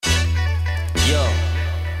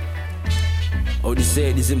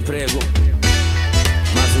Odisseia, desemprego,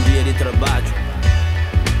 mais um dia de trabalho.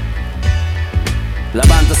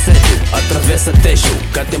 Levanta cedo, atravessa techo,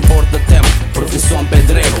 que tem porta tempo, profissão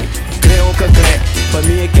pedreiro. Creu que crê, para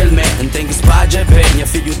mim aquele man tem que se pagar bem. Minha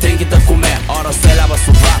filho tem que tá comer, ora se lava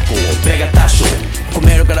sovaco, pega tacho.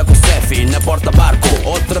 Comer o cara com cefe, na porta barco,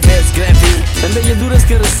 outra vez greve. Também é duras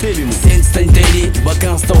que recebe-me, sente-se entende,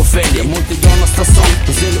 bacana está ofende. Multidão na estação,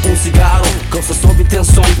 fazendo um cigarro, calça sob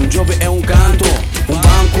tensão. Um job é um canto, um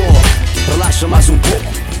banco, relaxa mais um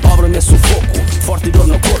pouco, obra-me sufoco, forte dor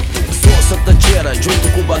no corpo. Sou tacheira, junto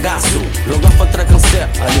com o bagaço, logo para tracancer,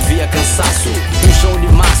 alivia cansaço. Um show de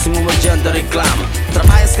máximo, uma adianta reclama.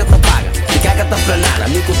 Trabalha-se que te paga, e caga te flanada.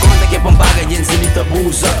 Amigo conta que é pão paga, e se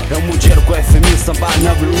abusa. É um mulher com FMI, sambar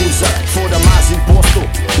na blusa. Foda mais imposto,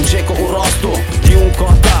 um jeito o rosto de um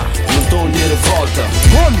cota, não tô de revolta.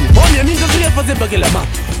 Homem, a mim que eu queria fazer para aquele mano.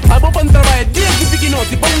 A boa para trabalhar desde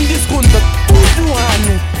pequenote, para um desconto. Todo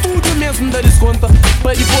ano, tudo mesmo dá desconto.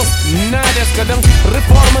 Para depois, nada é cada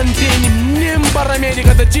reforma não tem nem para a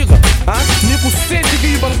médica da chica. Nem com 7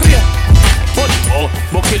 filhos para criar.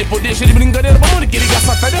 Vou querer poder deixar de brincadeira para morrer, que ele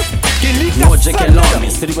gasta até. Hoje aquele homem,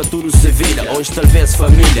 estriba tudo se vira. Hoje talvez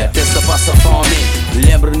família, até se passa fome.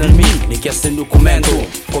 Lembra-me de mim, nem quer sem documento.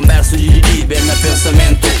 Comércio de Didi, bem no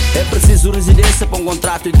pensamento. É preciso residência para um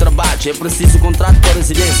contrato de trabalho. É preciso contrato para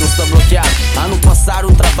residência, não está bloqueado. Ano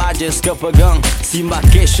passado um trabalho, esse capagão. Cima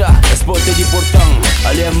queixa, esse pote de portão.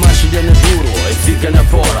 Ali é mancha de duro, e fica na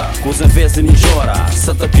pora. Coisa vez de mijora,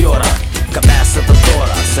 se te piora. Cabeça te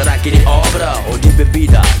tora, será que de obra ou de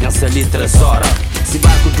bebida? Nessa ali 3 horas. Se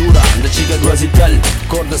barco dura, anda chega 2 e tal.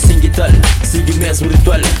 Corda 5 e tal, sigue mesmo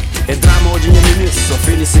ritual. É drama hoje em início, só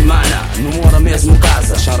fim de semana. Não mora mesmo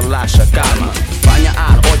casa, já relaxa, calma. Banha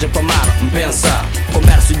ar, hoje é para mar, pensa.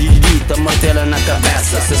 Comércio de dita, martela na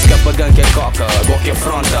cabeça. Se escapa gan que é coca, agora que é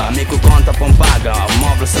fronta. Amigo conta, pão paga,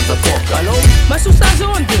 móvel se te toca. Alô? Mas tu estás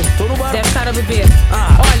onde? Tô no bar. Deve estar a beber.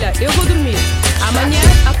 Olha, eu vou dormir. Amanhã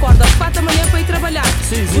acorda às 4 da manhã para ir trabalhar.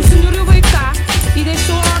 Sim. O senhor veio cá e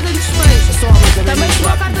deixou a ordem de despejo. Também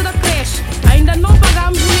chegou a carta da creche. Ainda não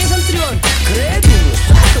pagámos o mês anterior. Credo,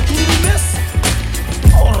 chata, tudo no mês.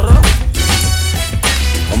 Porra.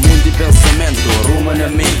 O mundo de pensamento, ruma na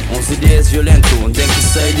mim. Uns ideias violentos, tem que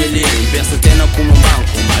sair de ali. Pensa tendo como um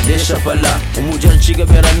banco, mas deixa pra lá. O mulher chega a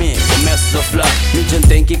ver a mim, começa a falar. Ninguém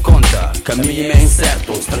tem que conta, caminho é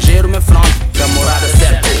incerto. Estrangeiro me fronte, que a morada é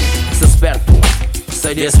certo. Se esperto,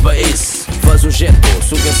 sai desse país. Faz um jeito,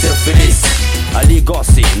 suga ser feliz. Ali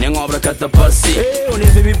goste, nem obra que te parece. Eu nem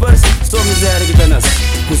vi me parece, só miséria que te nasce.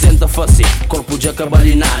 Cozenta face, corpo de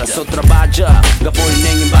acabalinada. Só trabalha, gapolho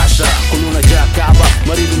nem embaixa. Coluna já acaba,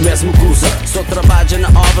 marido mesmo cruza. Só trabalha na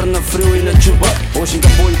obra, na frio e na chuva. Hoje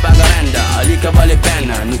gapolho paga renda, ali que vale a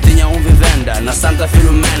pena. Não tinha um vivenda, na Santa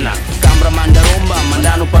Filomena. Câmara manda romba,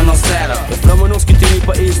 mandando para nós terra. É pra nós que tem o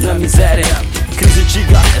país na miséria. Crise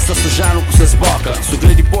chiga, essa sujando com suas bocas.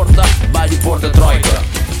 Sugrei de porta, vai de porta troika.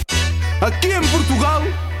 Aqui em Portugal,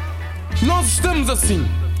 nós estamos assim.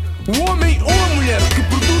 O homem ou a mulher que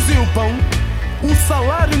produzem o pão, o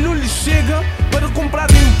salário não lhes chega